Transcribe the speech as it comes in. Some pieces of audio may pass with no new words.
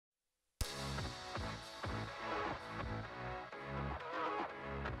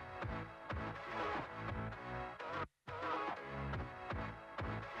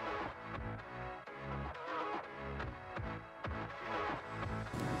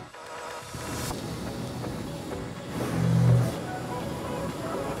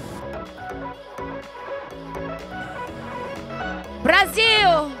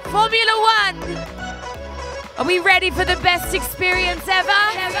Brazil, Formula One. Are we ready for the best experience ever?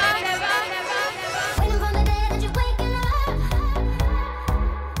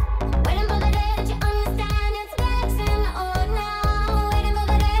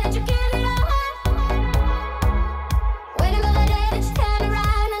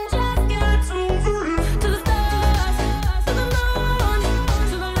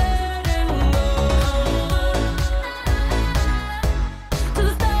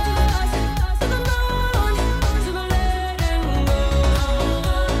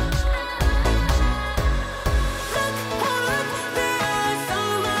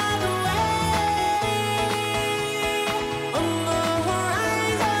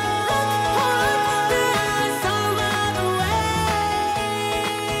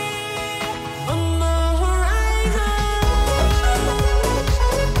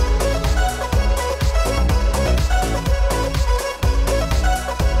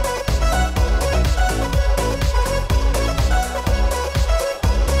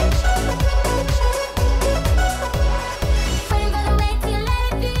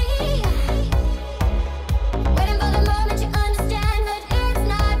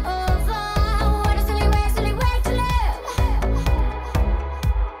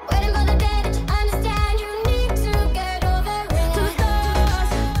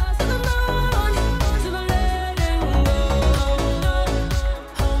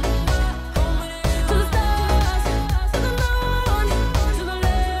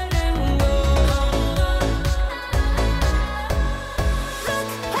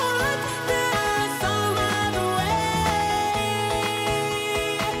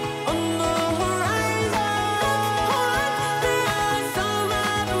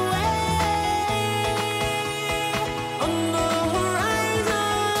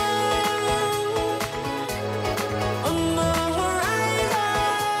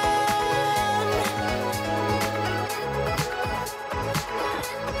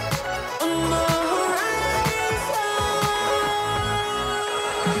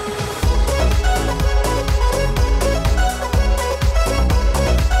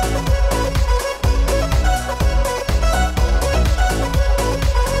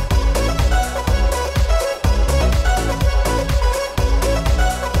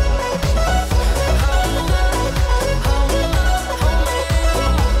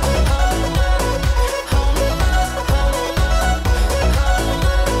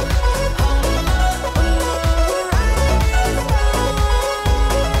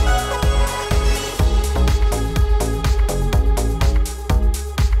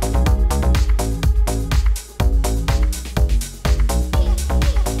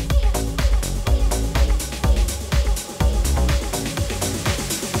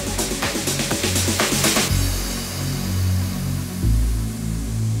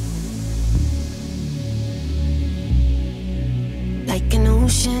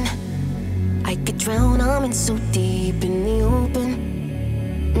 I could drown, I'm in so deep in the open.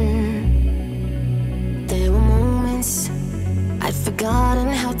 There were moments I'd forgotten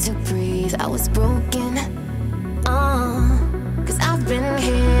how to breathe. I was broken. Cause I've been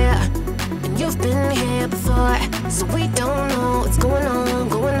here and you've been here before, so we don't know what's going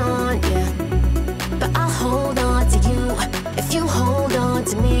on, yeah. But I'll hold on to you if you hold on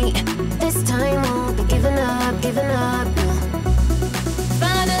to me. This time won't be giving up, no.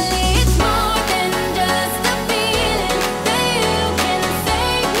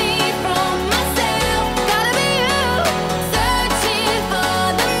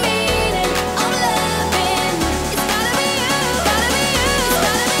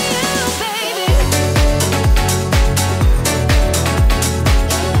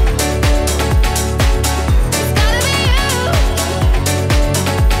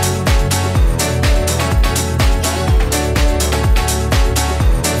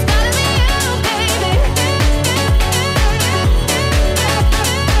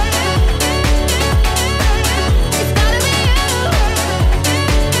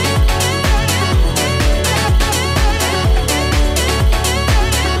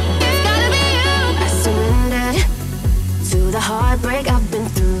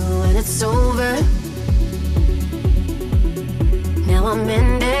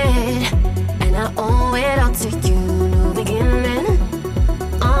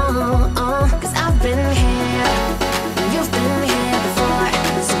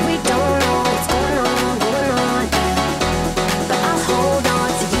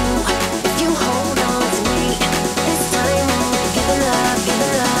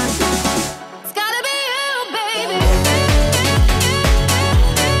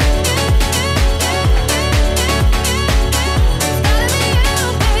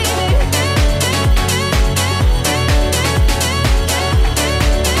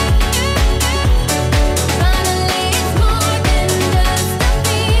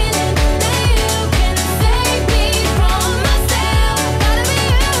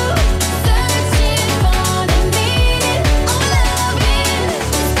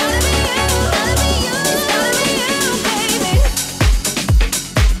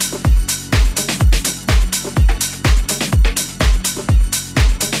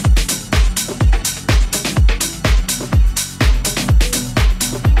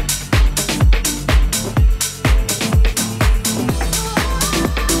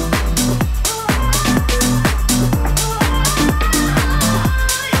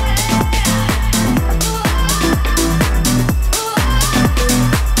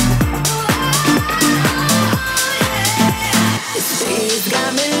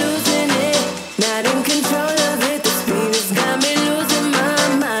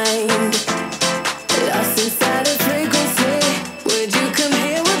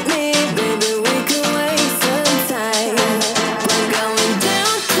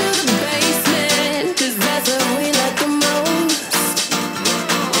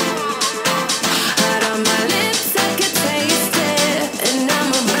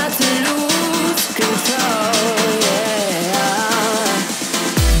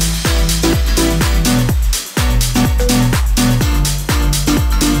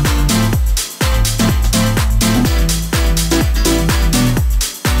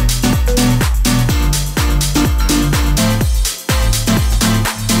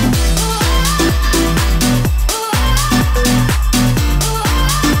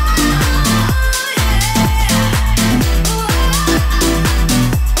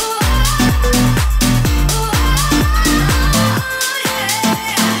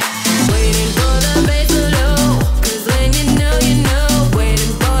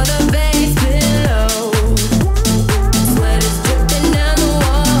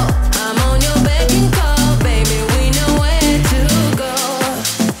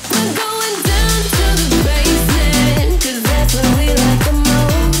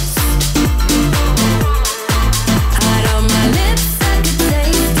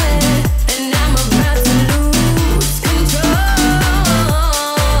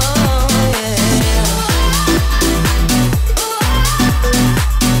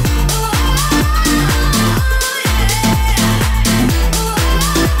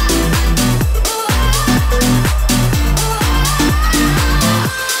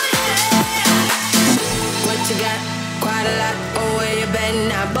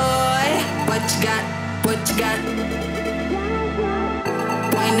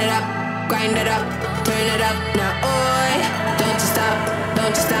 grind it up, turn it up now, oi. Don't you stop,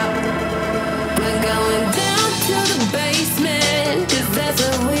 don't you stop. We're going down to the basement, 'cause that's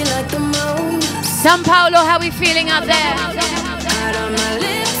what we like the most. São Paulo, how we feeling out there? Out on my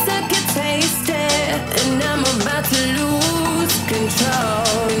lips, I can taste it, and I'm about to lose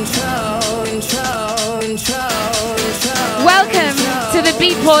control, control, control, control, control. Welcome to the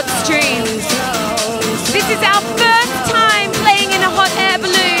Beatport stream. This is our first time playing in a hot air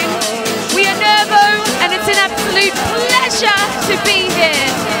balloon. We are NERVO, and it's an absolute pleasure to be here.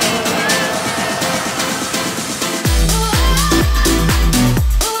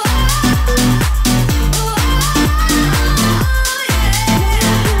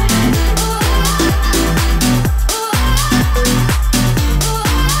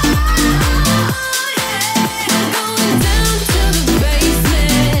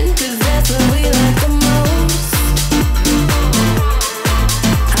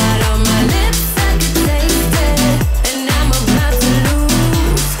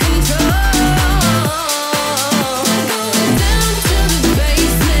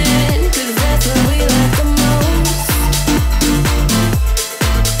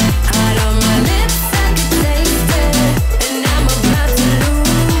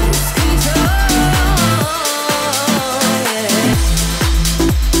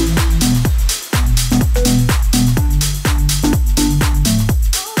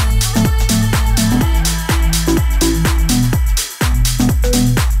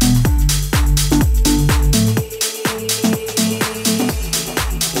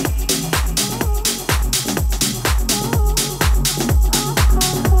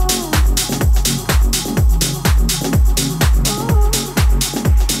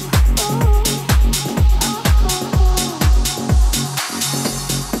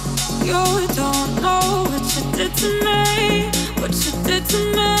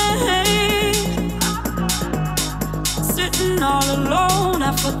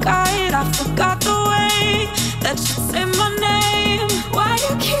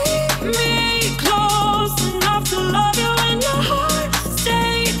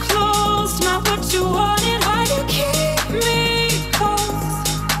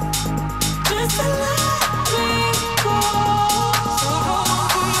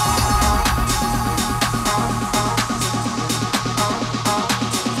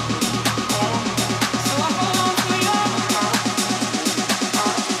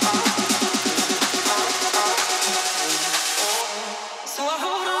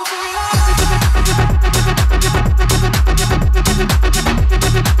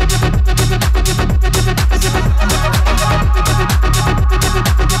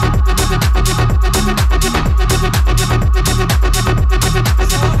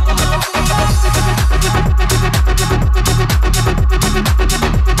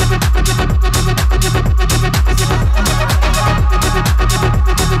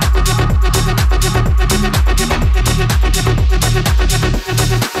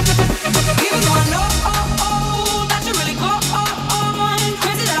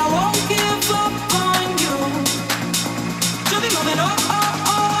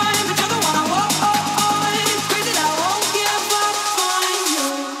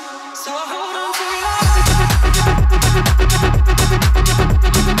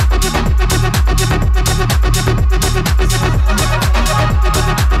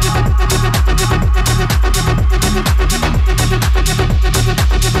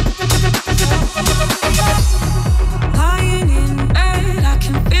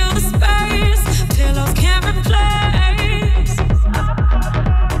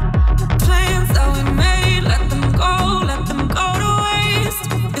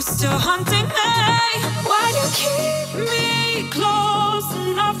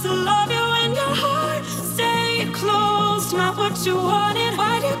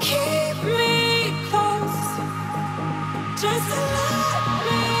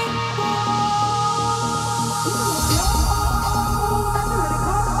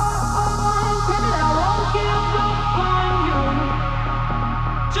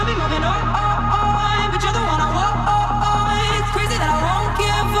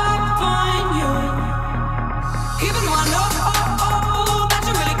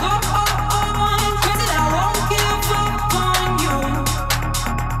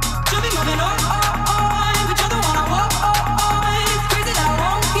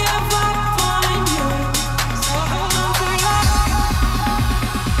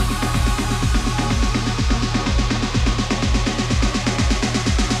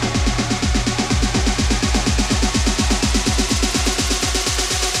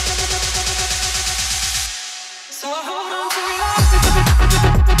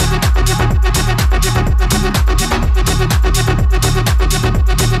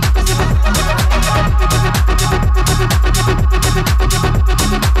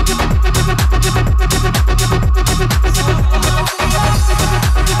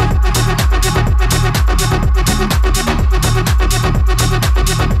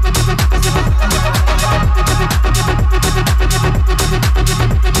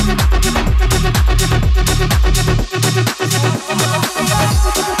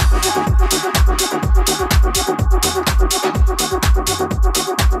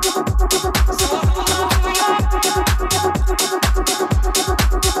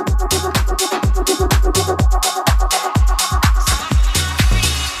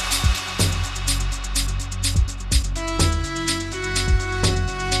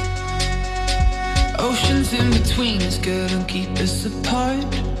 Walls in between us couldn't keep us apart.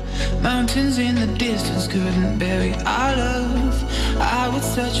 Mountains in the distance couldn't bury our love. I would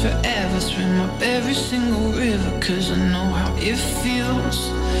search forever, swim up every single river, 'cause I know how it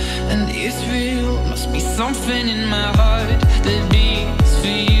feels, and it's real. Must be something in my heart that beats for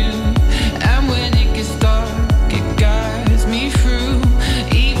you. And when it gets dark, it guides me through.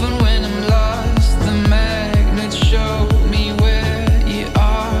 Even when I'm lost, the magnets show me where you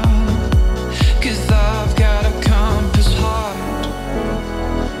are. 'Cause I've got a compass heart.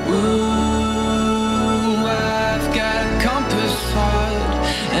 Ooh, I've got a compass heart.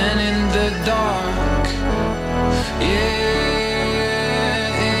 And in the dark, yeah,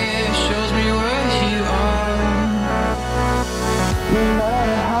 it shows me where you are. No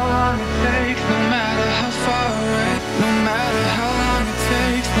matter how long it takes, no matter how far away, no matter how long it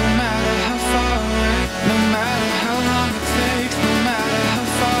takes, no matter how far away, no matter how long it takes, no matter how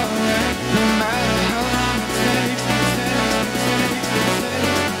far away, no matter how long it takes,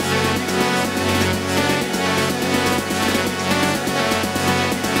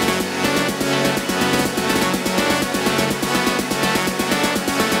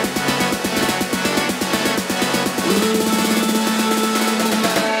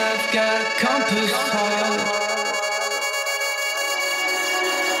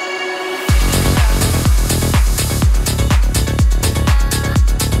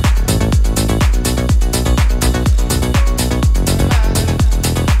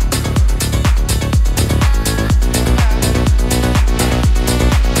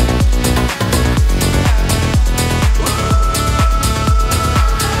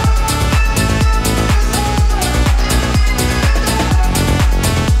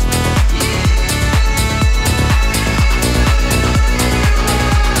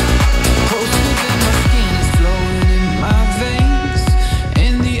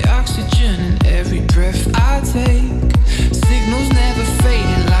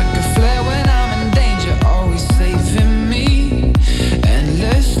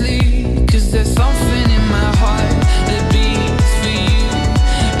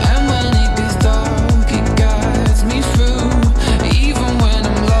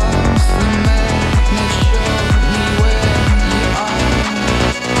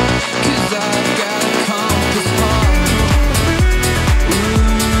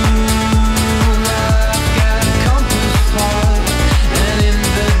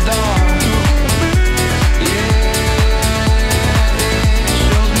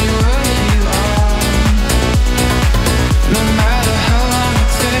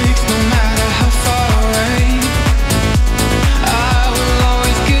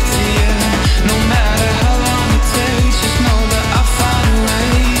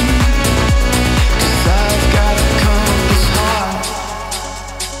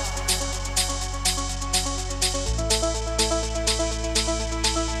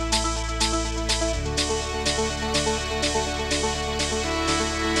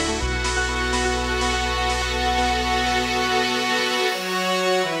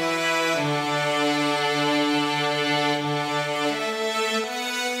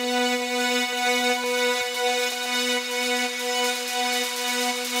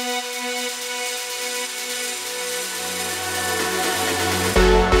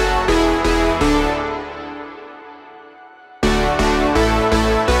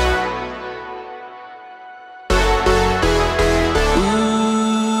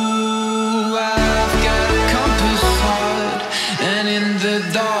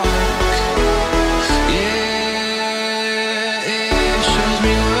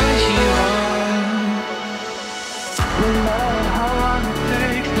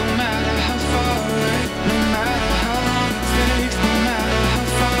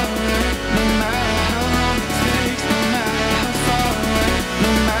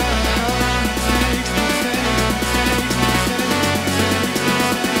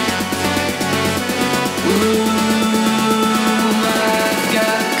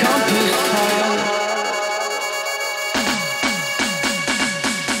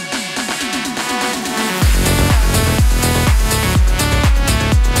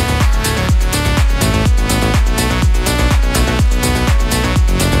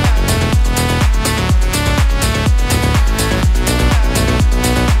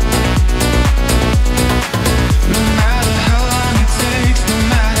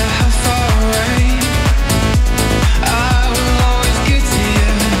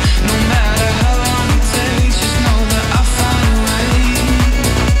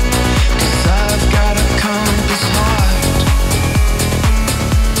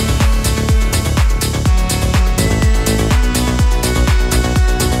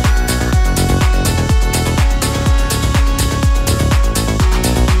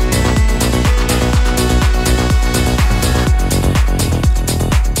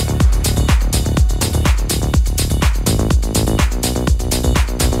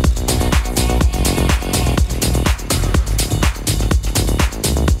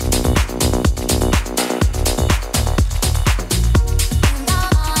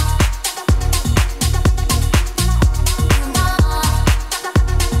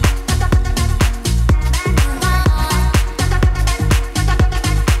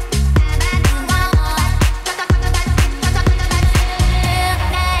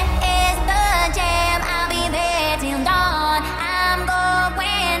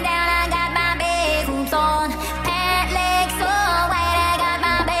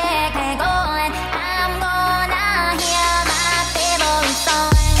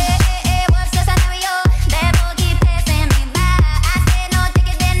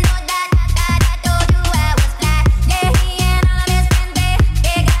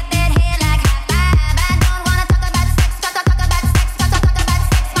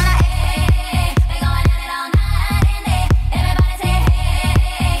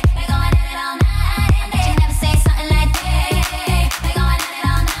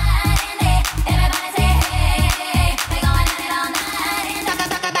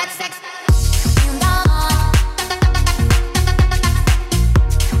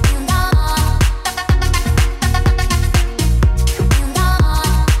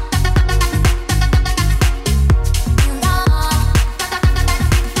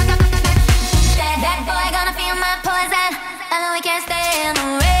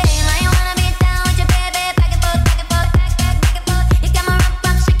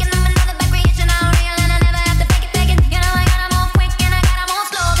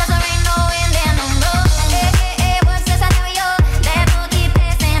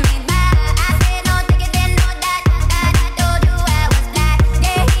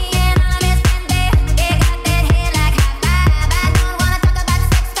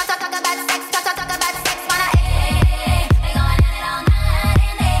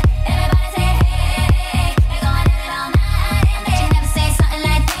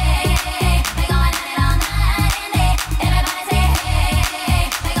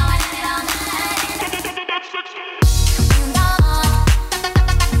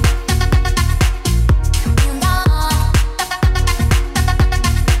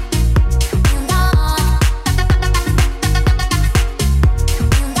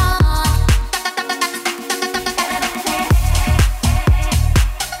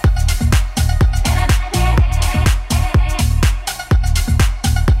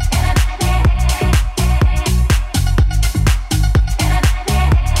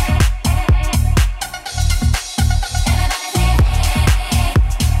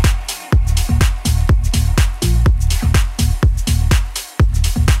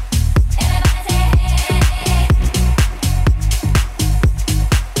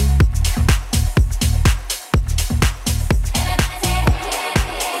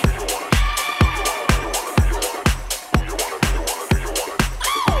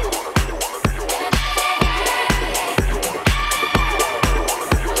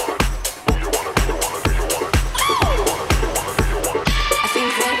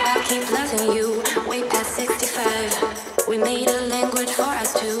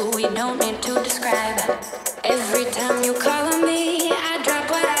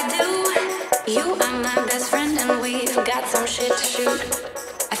 some shit to shoot.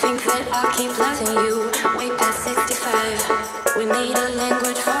 I think that I'll keep losing you way past 65. We made a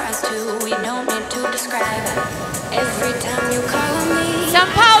language for us two, we don't need to describe. Every time you call on me, São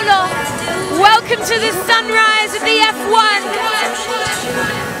Paulo, welcome to the sunrise of the F1.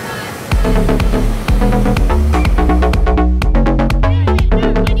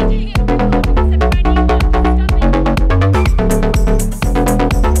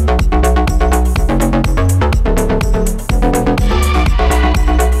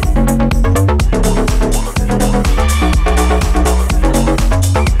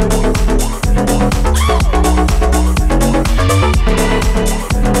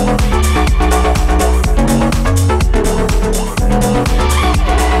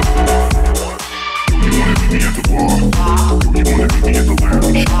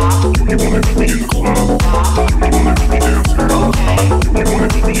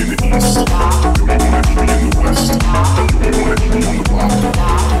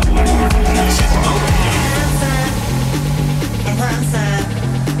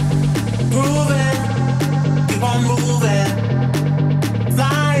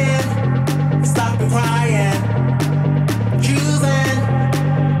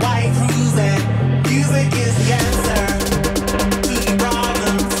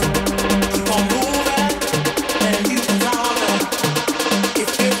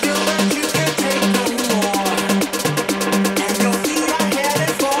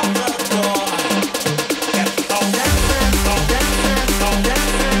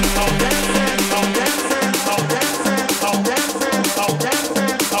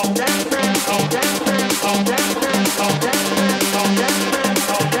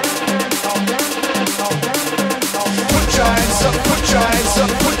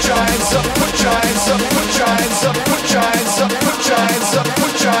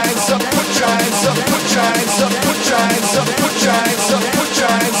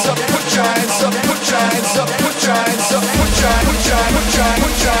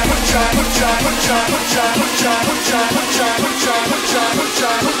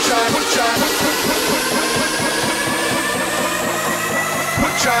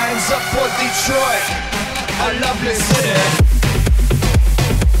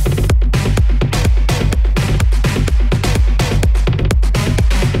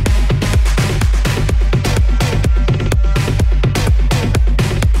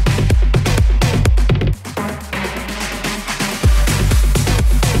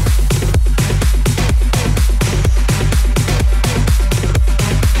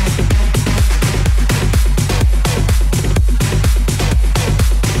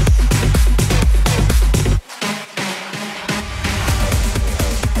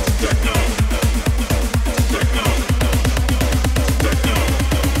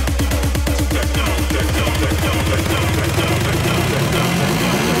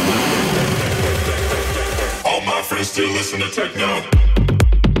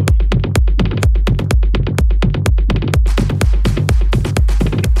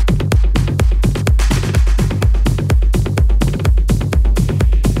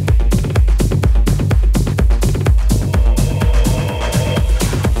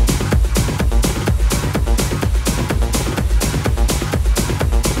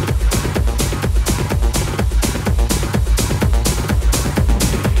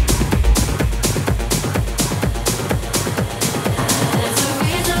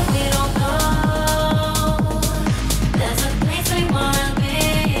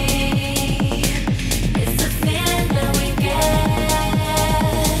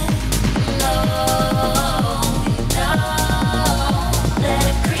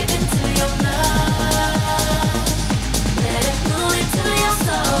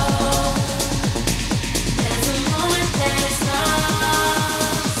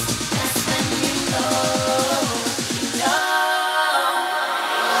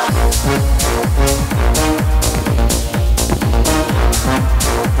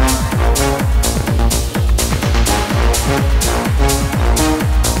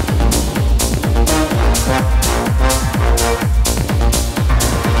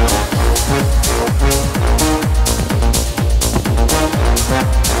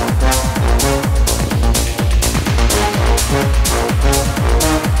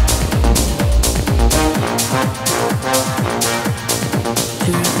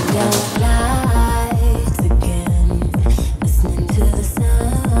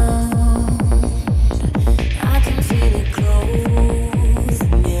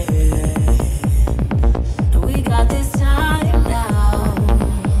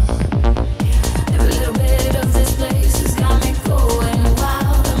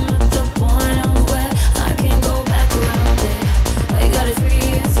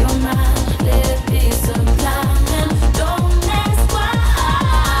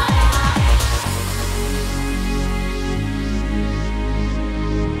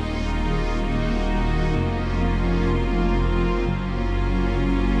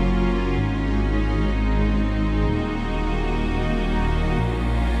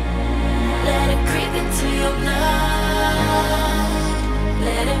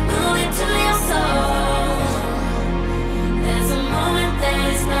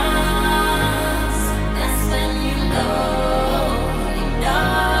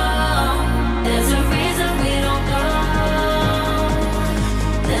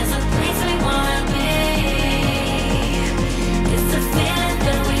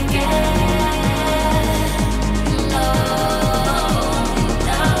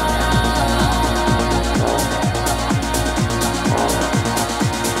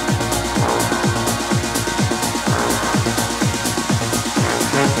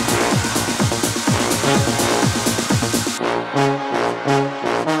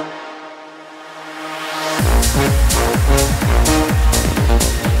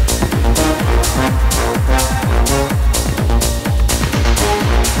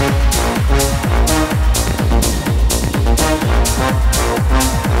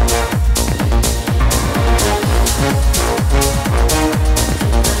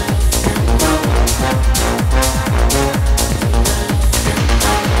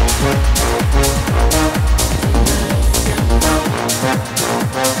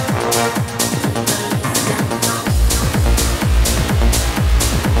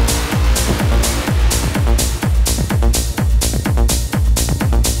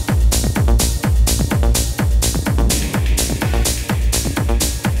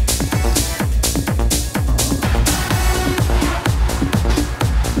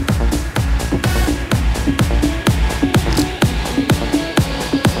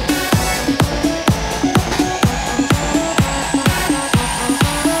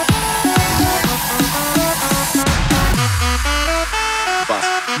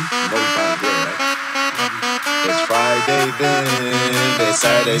 then it's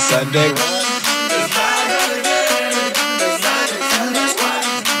Saturday, Sunday.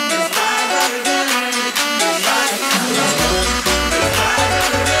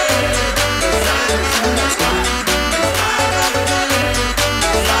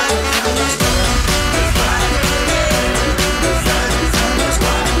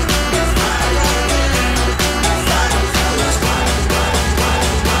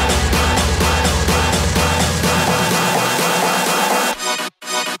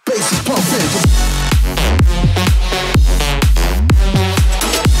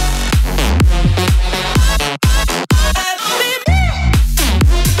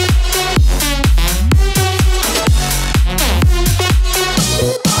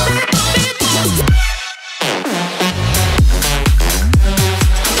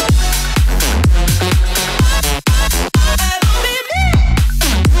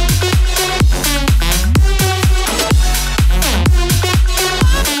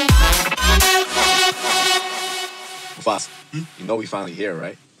 You know we finally here,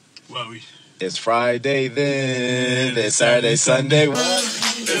 right? Well, it's Friday then, it's Saturday, Sunday.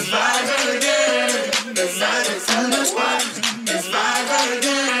 It's Friday again, it's Saturday, Sunday. It's Friday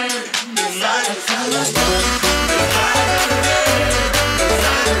again, it's Saturday, Sunday.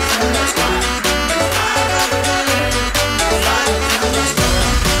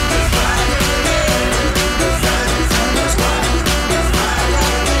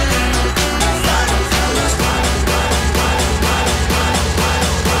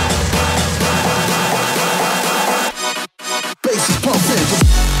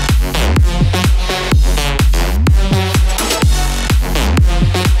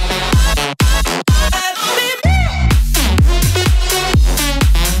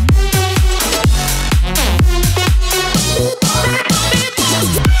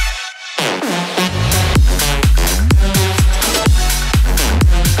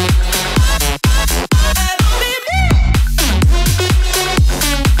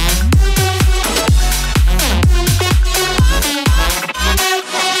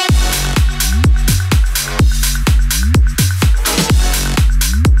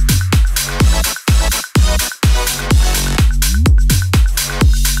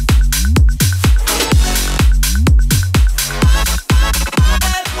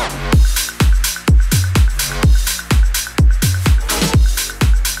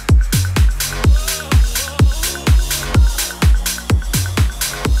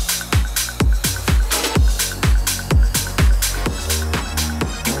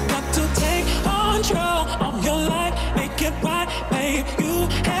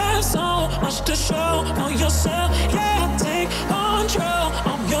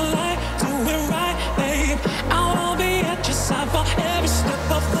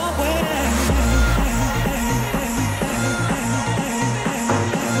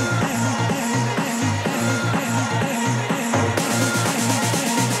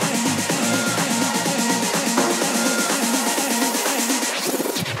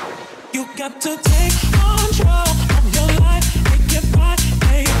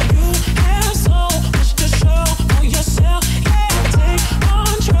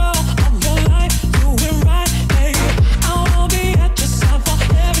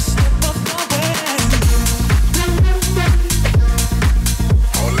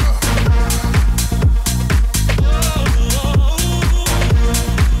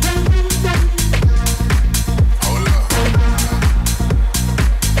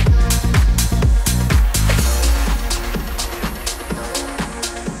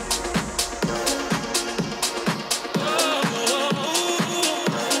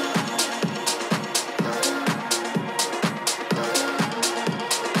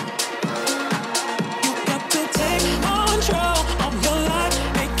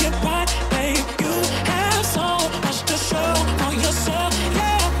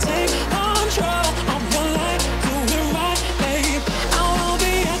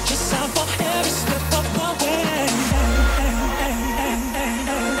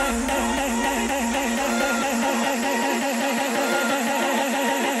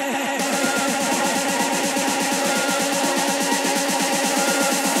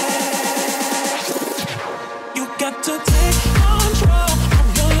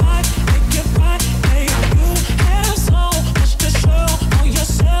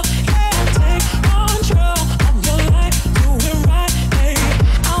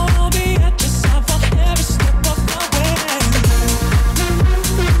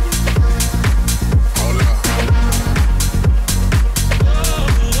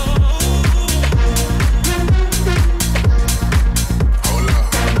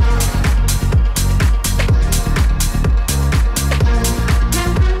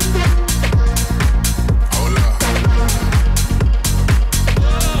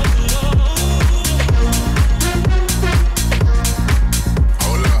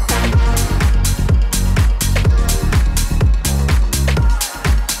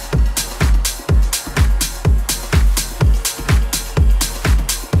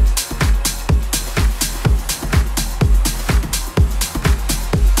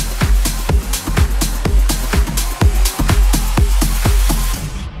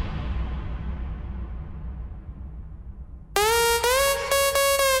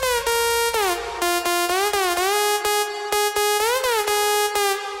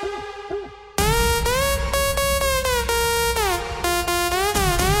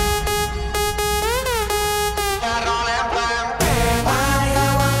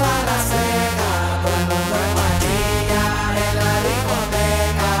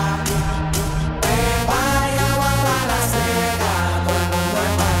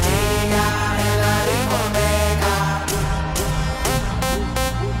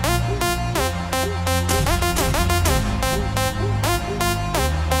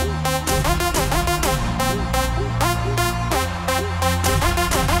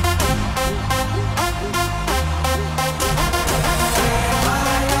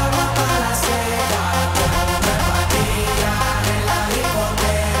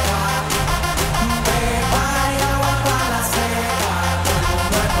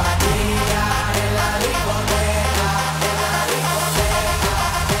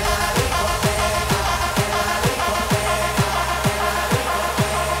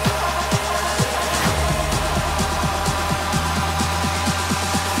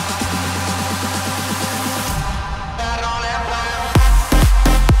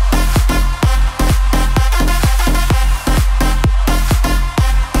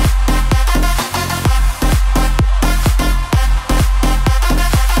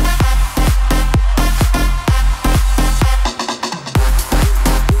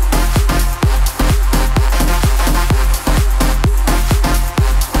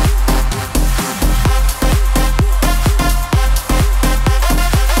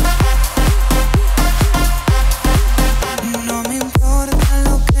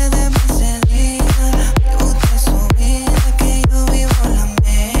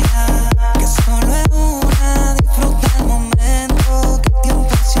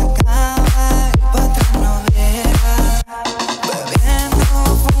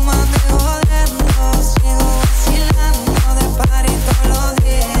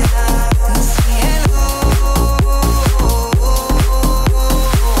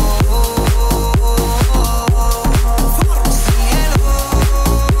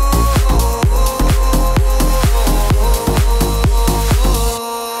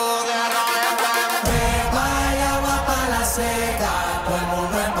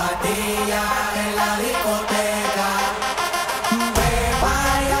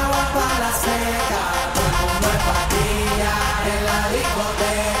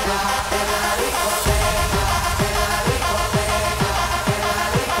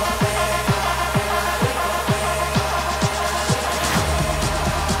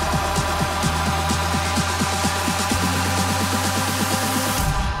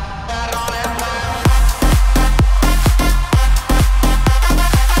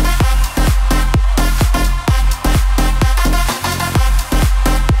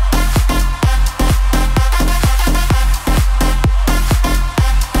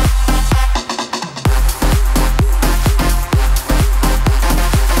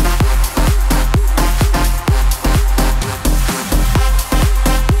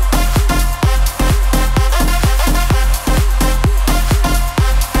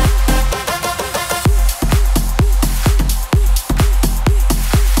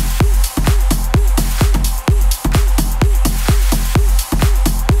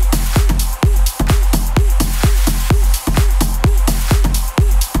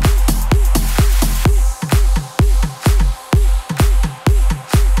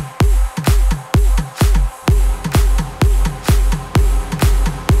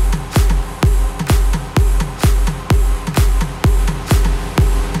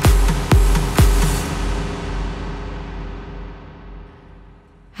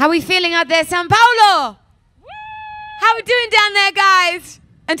 How are we feeling out there, São Paulo? How are we doing down there, guys?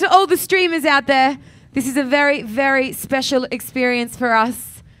 And to all the streamers out there, this is a very, very special experience for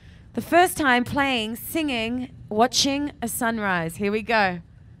us. The first time playing, singing, watching a sunrise. Here we go.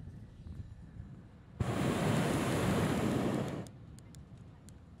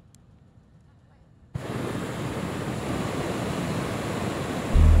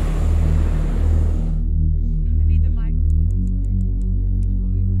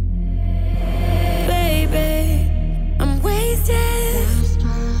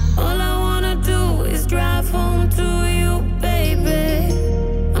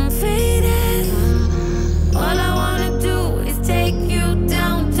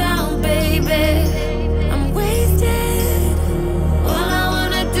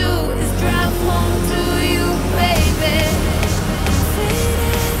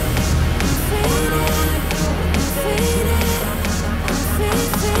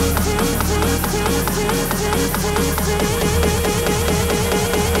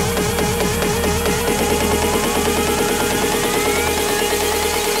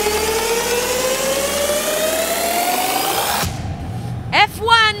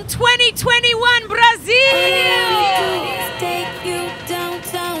 F1 2021 Brazil! Take you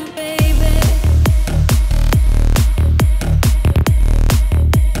downtown, baby.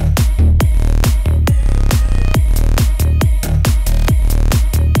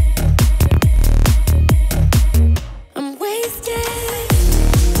 I'm wasted.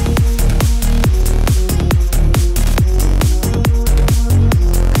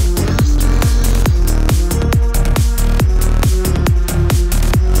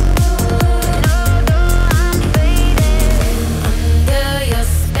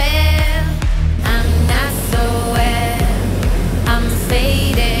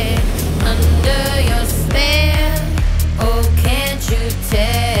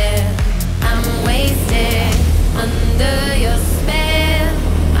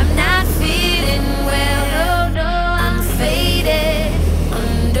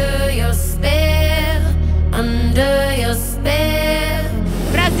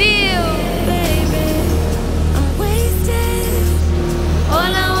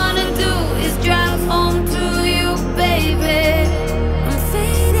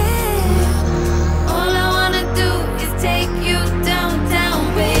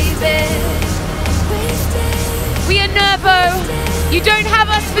 You don't have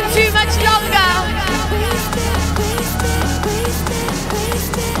us for too much longer.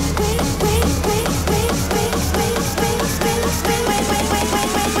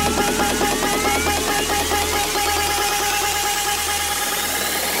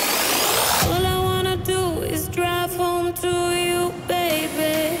 All I wanna do is drive home to you,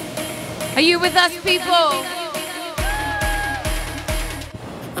 baby. Are you with us, people?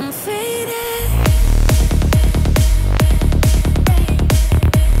 I'm faded.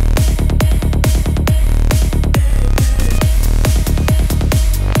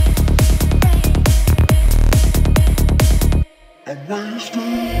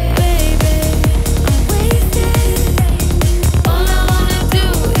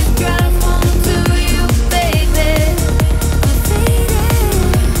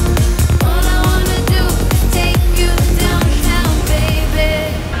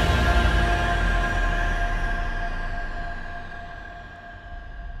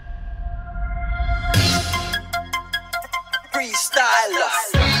 Got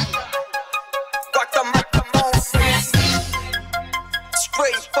the microphone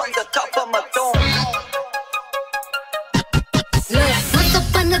straight from the top of my dome. Look, once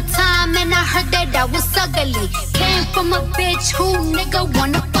upon a time, and I heard that I was ugly. Came from a bitch who nigga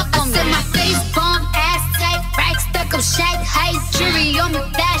wanna fuck on me. Said my face bomb, ass tight, rack stuck up, shack height, jury on me,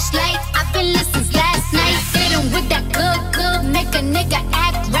 flashlight. I've been listening since last night. Hit him with that good, make a nigga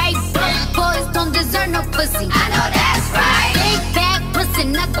act right. Broke boys don't deserve no pussy. I know that's right. Big bag pussy,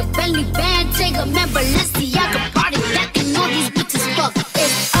 not the belly band. Take a man, Balenciaga